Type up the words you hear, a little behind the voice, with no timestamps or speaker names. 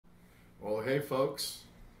Well, hey folks,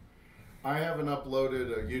 I haven't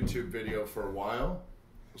uploaded a YouTube video for a while,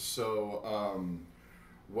 so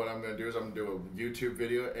what I'm going to do is I'm going to do a YouTube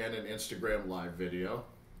video and an Instagram live video,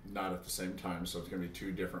 not at the same time, so it's going to be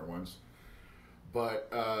two different ones. But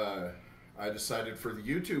I decided for the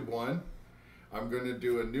YouTube one, I'm going to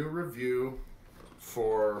do a new review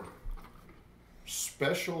for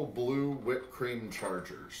special blue whipped cream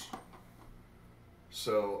chargers.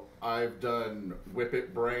 So I've done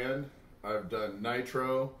Whippet brand, I've done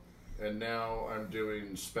Nitro, and now I'm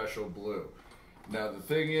doing special blue. Now the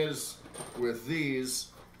thing is with these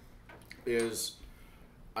is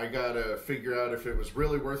I gotta figure out if it was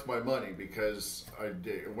really worth my money, because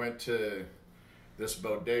went to this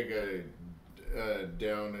bodega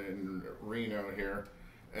down in Reno here,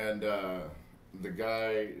 and the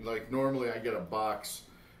guy, like, normally I get a box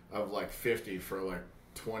of like 50 for like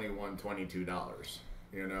 $21, $22,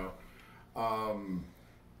 you know,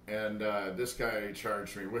 and this guy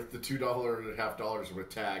charged me with the $2.50 with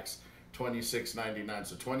tax, $26.99,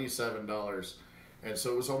 so $27, and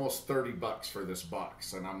so it was almost $30 for this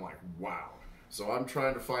box, and I'm like, wow. So I'm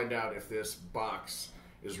trying to find out if this box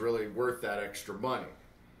is really worth that extra money.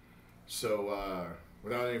 So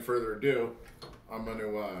without any further ado, I'm going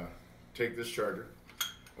to take this charger.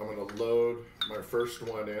 I'm going to load my first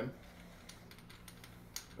one in,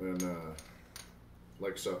 and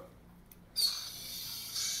like so.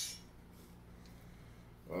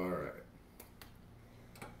 All right.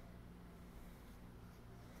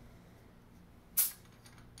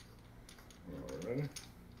 Alrighty.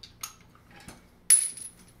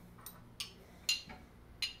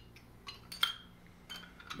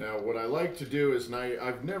 Now, what I like to do is, and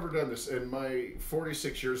I've never done this in my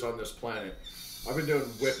 46 years on this planet. I've been doing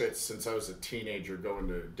Whippets since I was a teenager, going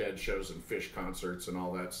to dead shows and fish concerts and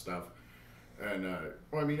all that stuff. And,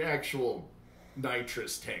 well, I mean, actual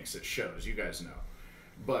nitrous tanks at shows, you guys know.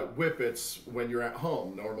 But Whippets, when you're at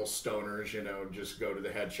home, normal stoners, you know, just go to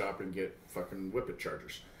the head shop and get fucking Whippet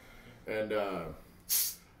chargers. And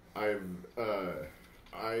I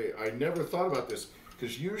never thought about this,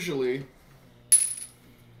 because usually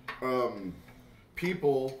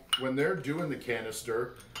people, when they're doing the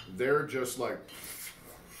canister, they're just like,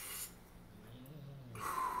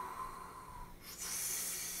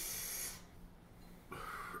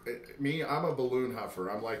 me, I'm a balloon huffer.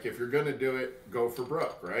 I'm like, if you're gonna do it, go for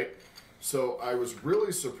broke, right? So I was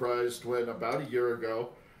really surprised when about a year ago,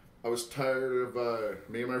 I was tired of,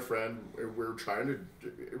 me and my friend, we're tired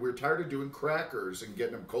of doing crackers and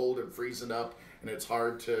getting them cold and freezing up, and it's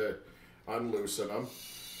hard to unloosen them.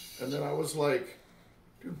 And then I was like,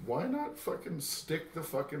 dude, why not fucking stick the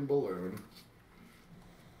fucking balloon,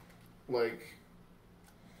 like,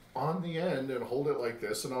 on the end and hold it like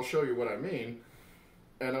this, and I'll show you what I mean.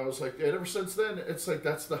 And I was like, and ever since then, it's like,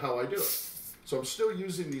 that's how I do it. So I'm still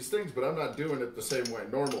using these things, but I'm not doing it the same way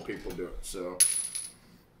normal people do it, so.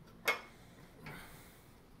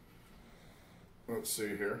 Let's see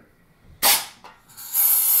here.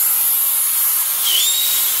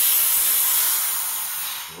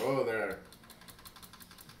 Whoa there.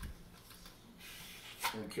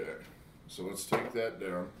 Okay, so let's take that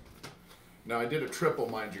down. Now I did a triple,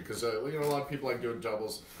 mind you, because you know, a lot of people like doing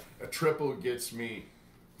doubles. A triple gets me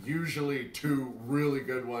usually two really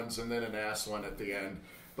good ones and then an ass one at the end.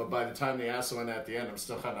 But by the time the ass one at the end, I'm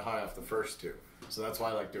still kind of high off the first two. So that's why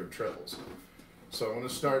I like doing triples. So I'm going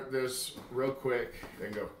to start this real quick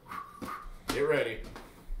and go, get ready.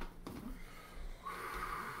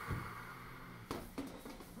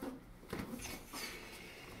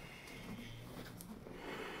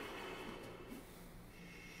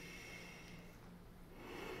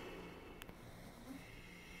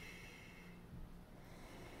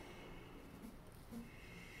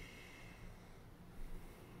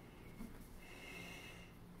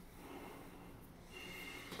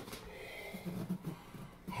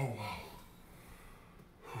 Oh, wow.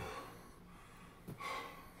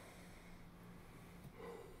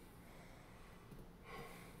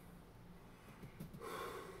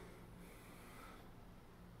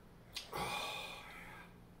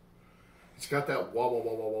 It's got that wah wah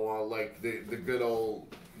wah wah wah, wah, like the good old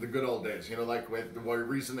days, you know, like with the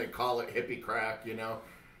reason they call it hippie crack, you know,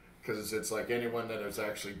 because it's like anyone that has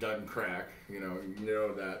actually done crack, you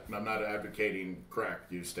know that. And I'm not advocating crack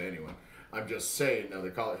use to anyone. I'm just saying, now they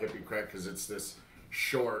call it hippie crack because it's this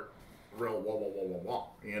short, real wah wah wah wah wah,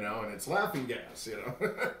 you know, and it's laughing gas, you know.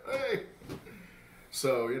 Hey.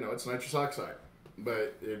 So, you know, it's nitrous oxide,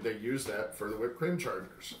 but they use that for the whipped cream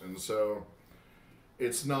chargers, and so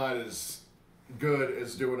it's not as good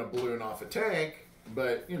as doing a balloon off a tank,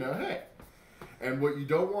 but, you know, hey. And what you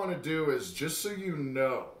don't want to do is, just so you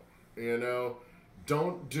know, You know,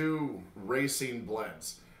 don't do racing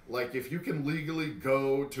blends. Like, if you can legally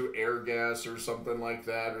go to Air Gas or something like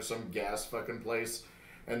that, or some gas fucking place,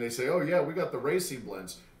 and they say, oh yeah, we got the racing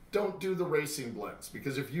blends. Don't do the racing blends.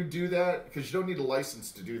 Because if you do that, because you don't need a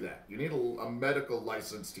license to do that. You need a medical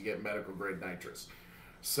license to get medical grade nitrous.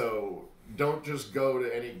 So don't just go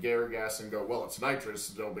to any Air Gas and go, well, it's nitrous,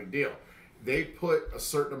 it's no big deal. They put a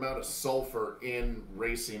certain amount of sulfur in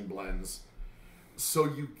racing blends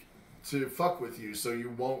to fuck with you, so you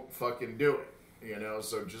won't fucking do it. You know,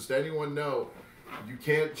 so just anyone know, you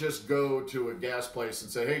can't just go to a gas place and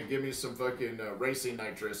say, hey, give me some fucking racing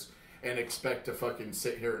nitrous and expect to fucking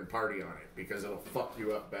sit here and party on it, because it'll fuck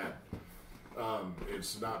you up bad.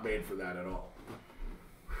 It's not made for that at all.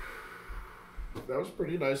 That was a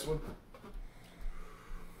pretty nice one.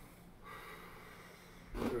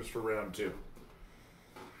 Here's for round 2.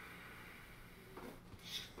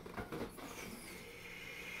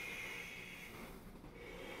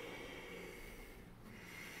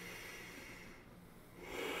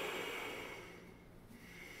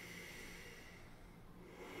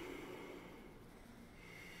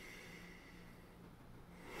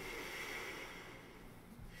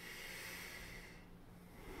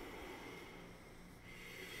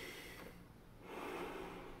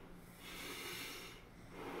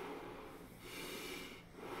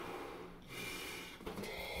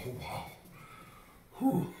 Oh, wow.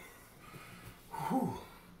 Whew. Whew.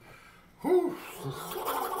 Whew.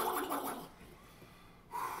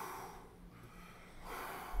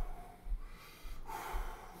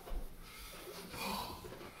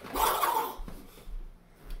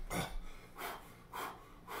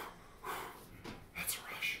 That's a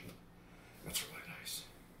rush. That's really nice.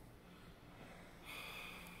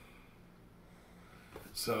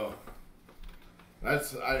 So,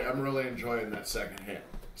 I'm really enjoying that second hit.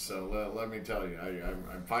 So let me tell you,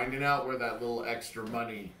 I'm finding out where that little extra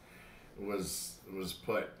money was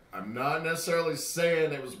put. I'm not necessarily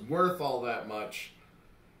saying it was worth all that much,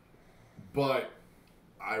 but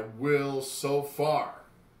I will so far.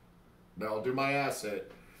 Now I'll do my ass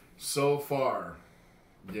hit. So far,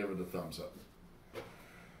 give it a thumbs up.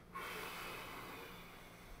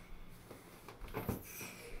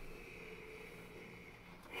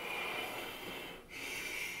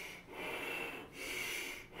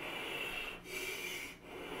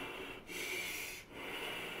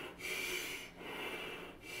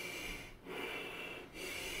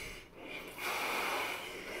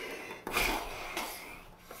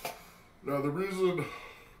 Now, the reason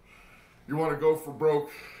you want to go for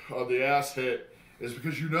broke on the ass hit is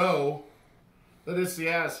because you know that it's the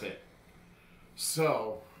ass hit.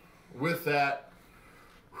 So, with that,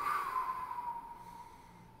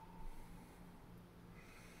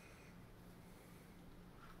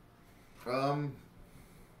 I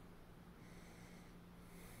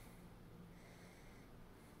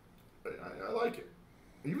like it.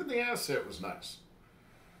 Even the ass hit was nice.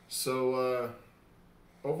 So,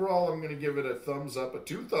 overall, I'm going to give it a thumbs up, a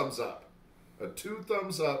 2 thumbs up. A 2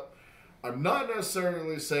 thumbs up. I'm not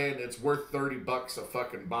necessarily saying it's worth $30 a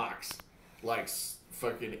fucking box. Like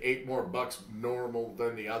fucking 8 more bucks normal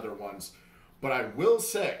than the other ones. But I will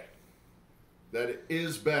say that it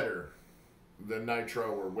is better than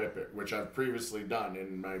Nitro or Whippet, which I've previously done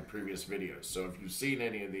in my previous videos. So if you've seen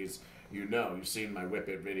any of these, you know. You've seen my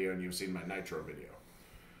Whippet video and you've seen my Nitro video.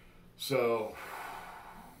 So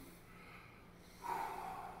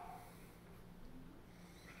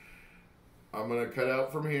I'm going to cut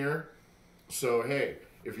out from here. So, hey,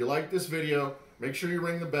 if you like this video, make sure you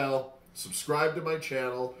ring the bell, subscribe to my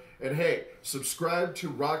channel, and hey, subscribe to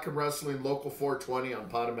Rock and Wrestling Local 420 on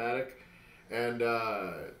Podomatic, and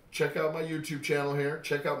check out my YouTube channel here.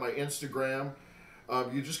 Check out my Instagram.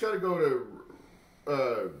 You just got to go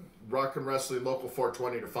to Rock and Wrestling Local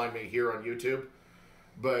 420 to find me here on YouTube.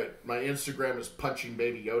 But my Instagram is Punching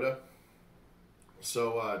Baby Yoda.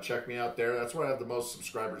 So check me out there. That's where I have the most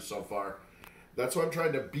subscribers so far. That's why I'm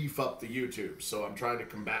trying to beef up the YouTube. So I'm trying to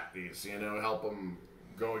combat these, you know, help them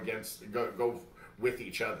go with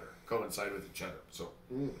each other, coincide with each other. So,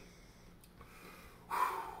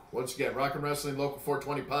 once again, Rock and Wrestling Local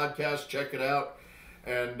 420 podcast. Check it out.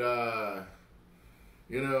 And,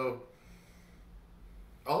 you know,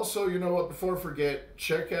 also, you know what, before I forget,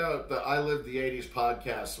 check out the I Live the 80s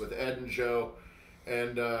podcast with Ed and Joe.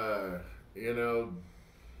 And, you know,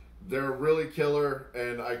 they're really killer.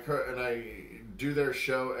 And I do their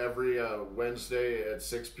show every Wednesday at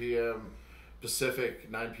 6 p.m. Pacific,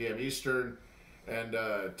 9 p.m. Eastern. And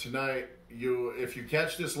tonight, if you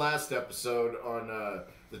catch this last episode on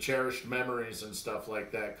the cherished memories and stuff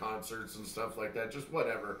like that, concerts and stuff like that, just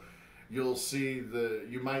whatever,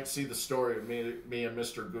 you might see the story of me and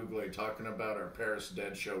Mr. Google talking about our Paris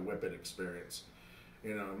Dead Show Whippet experience.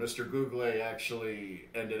 You know, Mr. Google actually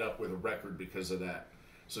ended up with a record because of that.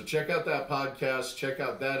 So check out that podcast. Check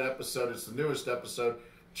out that episode. It's the newest episode.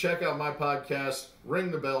 Check out my podcast. Ring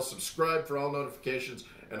the bell. Subscribe for all notifications.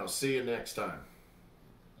 And I'll see you next time.